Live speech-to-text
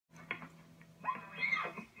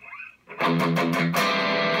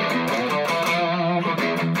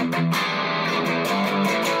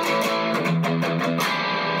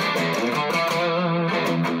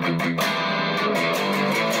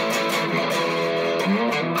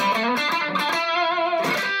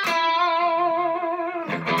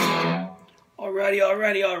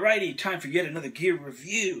Alrighty, time for yet another gear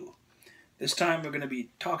review. This time we're going to be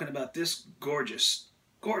talking about this gorgeous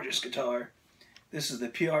guitar. This is the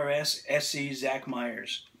PRS SE Zach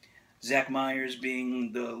Myers. Zach Myers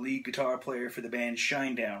being the lead guitar player for the band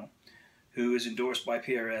Shinedown, who is endorsed by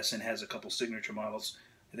PRS and has a couple signature models.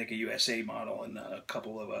 I think a USA model and a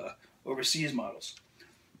couple of overseas models.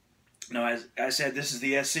 Now, as I said, this is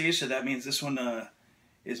the SE, so that means this one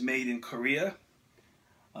is made in Korea.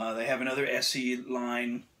 They have another SE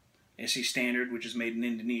line, SE Standard, which is made in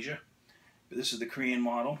Indonesia. But this is the Korean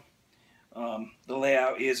model. The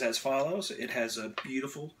layout is as follows. It has a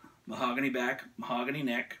beautiful mahogany back, mahogany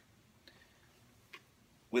neck,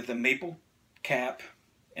 with a maple cap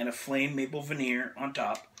and a flame maple veneer on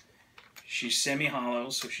top. She's semi-hollow,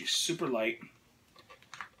 so she's super light.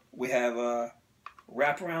 We have a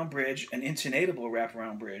wraparound bridge, an intonatable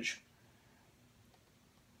wraparound bridge.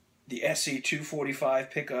 The SE 245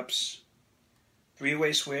 pickups,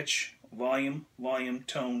 three-way switch, volume, volume,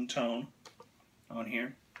 tone, tone on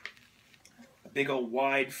here. A big old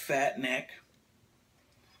wide fat neck.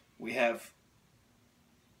 We have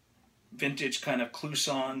vintage kind of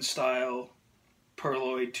Clouson style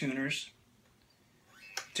perloid tuners.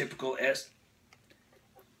 Typical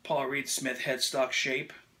Paul Reed Smith headstock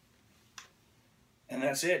shape. And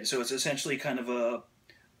that's it. So it's essentially kind of a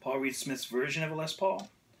Paul Reed Smith's version of a Les Paul,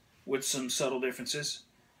 with some subtle differences.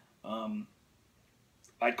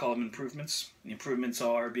 I'd call them improvements. The improvements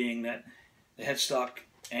are being that the headstock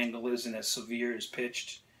angle isn't as severe as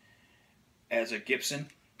pitched as a Gibson.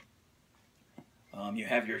 You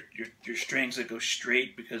have your strings that go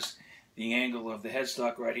straight because the angle of the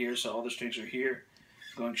headstock right here, so all the strings are here,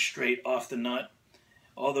 going straight off the nut.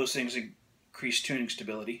 All those things increase tuning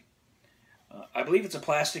stability. I believe it's a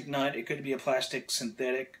plastic nut. It could be a plastic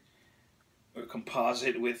synthetic or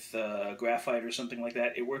composite with graphite or something like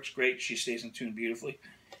that. It works great. She stays in tune beautifully.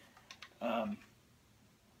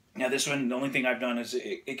 Now this one, the only thing I've done is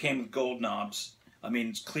it came with gold knobs. I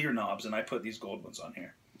mean, clear knobs, and I put these gold ones on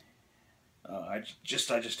here. I just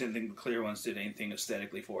didn't think the clear ones did anything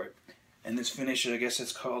aesthetically for it. And this finish, I guess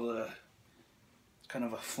it's called a kind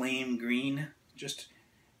of a flame green. Just,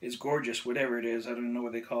 it's gorgeous, whatever it is. I don't know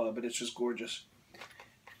what they call it, but it's just gorgeous.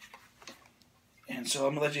 And so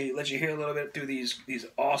I'm gonna let you hear a little bit through these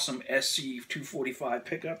awesome SC 245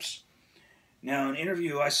 pickups. Now, in an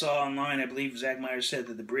interview I saw online, I believe Zach Myers said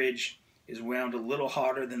that the bridge is wound a little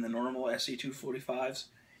harder than the normal SC 245s.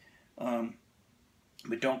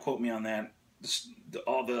 But don't quote me on that.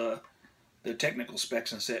 All the technical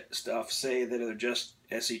specs and stuff say that they're just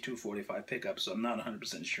SC 245 pickups, so I'm not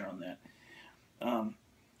 100% sure on that.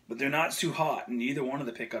 But they're not too hot, and neither one of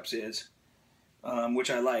the pickups is.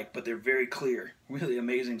 Which I like, but they're very clear, really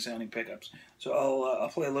amazing sounding pickups. So I'll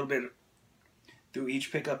play a little bit through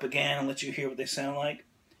each pickup again and let you hear what they sound like,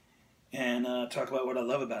 and talk about what I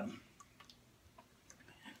love about them.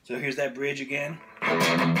 So here's that bridge again.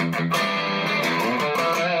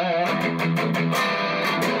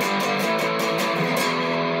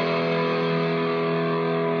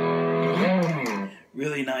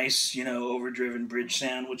 Really nice, you know, overdriven bridge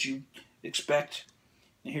sound, which you expect.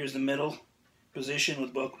 And here's the middle position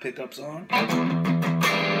with both pickups on.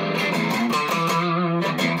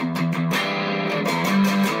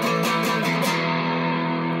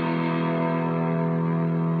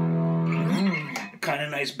 Kind of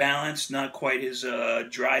nice balance, not quite as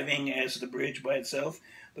driving as the bridge by itself,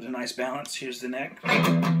 but a nice balance. Here's the neck.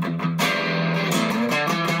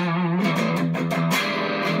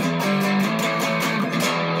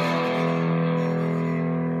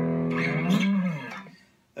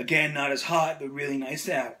 Again, not as hot, but really nice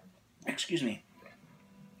sound. Excuse me.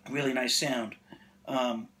 Really nice sound.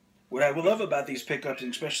 What I love about these pickups,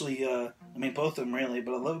 and especially, I mean, both of them really,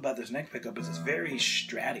 but I love about this neck pickup is it's very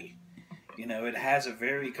stratty. You know, it has a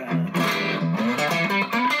very kind of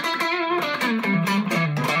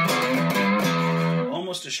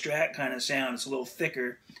almost a Strat kind of sound. It's a little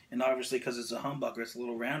thicker, and obviously because it's a humbucker, it's a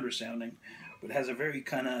little rounder sounding, but it has a very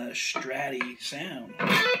kind of stratty sound.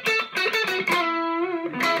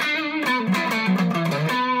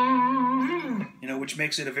 You know, which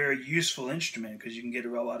makes it a very useful instrument because you can get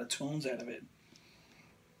a lot of tones out of it.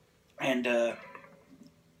 And the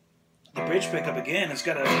bridge pickup again, it's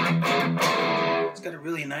got a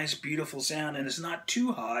really nice, beautiful sound, and it's not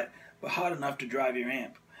too hot, but hot enough to drive your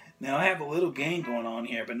amp. Now I have a little gain going on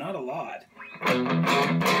here, but not a lot.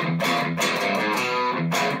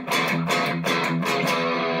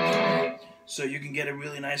 So you can get a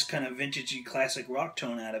really nice kind of vintagey classic rock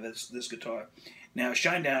tone out of this guitar. Now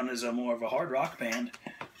Shinedown is more of a hard rock band,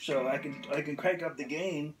 so I can crank up the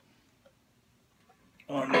gain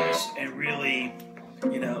on this and really,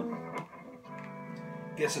 you know,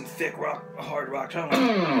 get some thick rock, hard rock tone.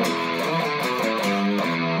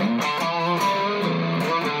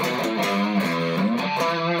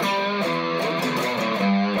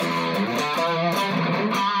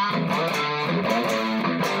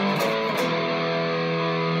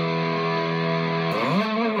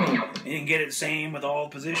 You can get it the same with all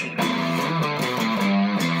positions.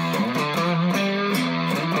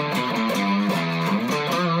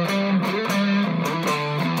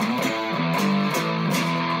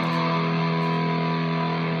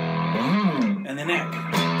 And the neck.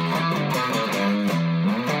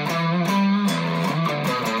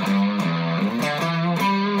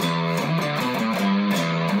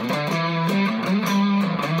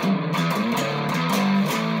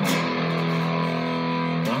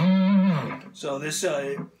 So this,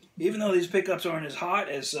 even though these pickups aren't as hot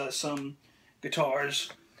as some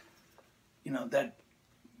guitars, you know, that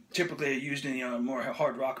typically are used in a more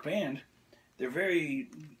hard rock band, they're very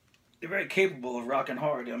capable of rocking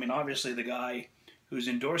hard. I mean, obviously the guy who's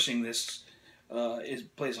endorsing this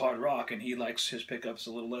plays hard rock, and he likes his pickups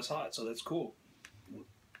a little less hot, so that's cool.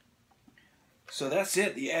 So that's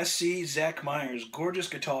it, the SE Zach Myers, gorgeous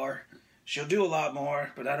guitar. She'll do a lot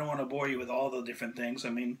more, but I don't want to bore you with all the different things.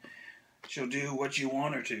 I mean, she'll do what you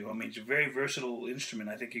want her to. I mean, it's a very versatile instrument.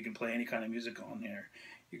 I think you can play any kind of music on there.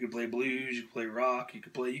 You could play blues, you could play rock, you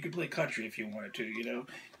could play country if you wanted to, you know.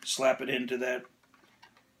 Slap it into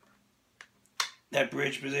that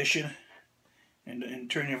bridge position and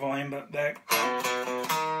turn your volume back.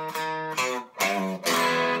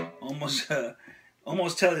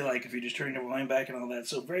 Almost Telly-like if you just turn your volume back and all that.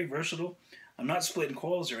 So very versatile. I'm not splitting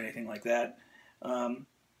coils or anything like that.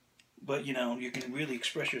 But, you know, you can really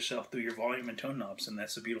express yourself through your volume and tone knobs, and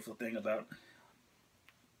that's the beautiful thing about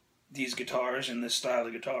these guitars and this style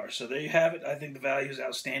of guitar. So there you have it. I think the value is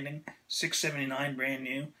outstanding. $679 brand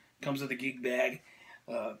new. Comes with a gig bag.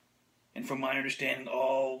 And from my understanding,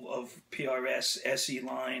 all of PRS SE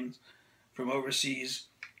lines from overseas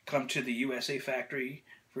come to the USA factory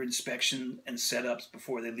for inspection and setups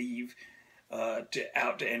before they leave out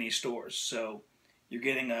to any stores. So you're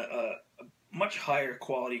getting a much higher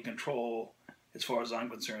quality control as far as I'm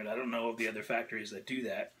concerned. I don't know of the other factories that do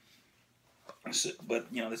that. So, but,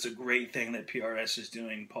 you know, that's a great thing that PRS is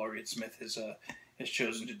doing. Paul Reed Smith has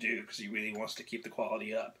chosen to do because he really wants to keep the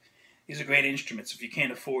quality up. These are great instruments. If you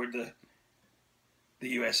can't afford the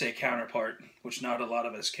USA counterpart, which not a lot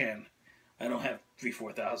of us can, I don't have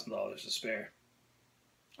 $3,000-$4,000 to spare.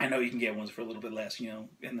 I know you can get ones for a little bit less, you know,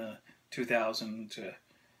 in the $2,000 to,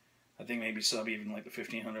 I think maybe some even like the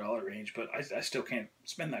 $1,500 range, but I still can't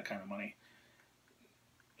spend that kind of money.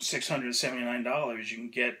 $679, you can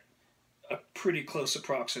get a pretty close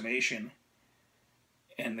approximation,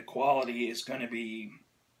 and the quality is going to be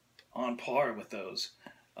on par with those.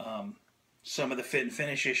 Some of the fit and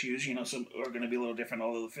finish issues, you know, some are going to be a little different,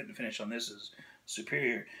 although the fit and finish on this is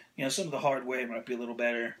superior. You know, some of the hardware might be a little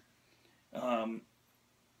better.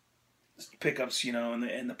 Pickups, you know,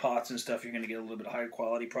 and the pots and stuff, you're going to get a little bit higher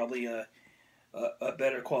quality, probably a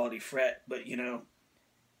better quality fret. But, you know,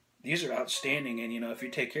 these are outstanding, and, you know, if you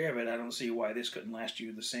take care of it, I don't see why this couldn't last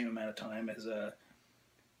you the same amount of time as the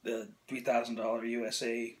 $3,000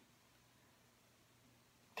 USA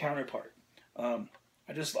counterpart.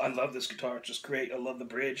 I love this guitar. It's just great. I love the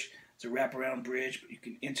bridge. It's a wraparound bridge, but you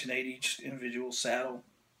can intonate each individual saddle.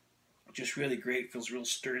 Just really great. Feels real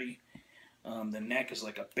sturdy. The neck is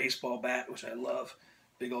like a baseball bat, which I love.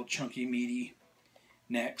 Big old chunky, meaty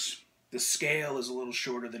necks. The scale is a little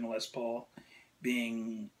shorter than Les Paul,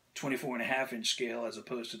 being 24.5-inch scale as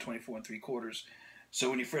opposed to 24 3/4. So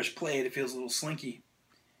when you first play it, it feels a little slinky,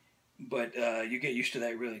 but you get used to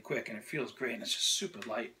that really quick, and it feels great. And it's just super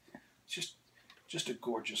light. It's just a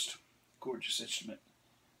gorgeous, gorgeous instrument.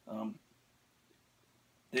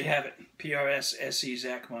 There you have it. PRS SE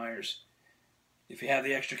Zach Myers. If you have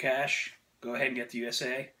the extra cash, go ahead and get the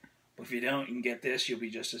USA. But if you don't, you can get this. You'll be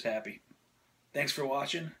just as happy. Thanks for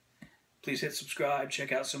watching. Please hit subscribe.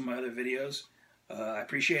 Check out some of my other videos. I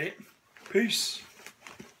appreciate it. Peace.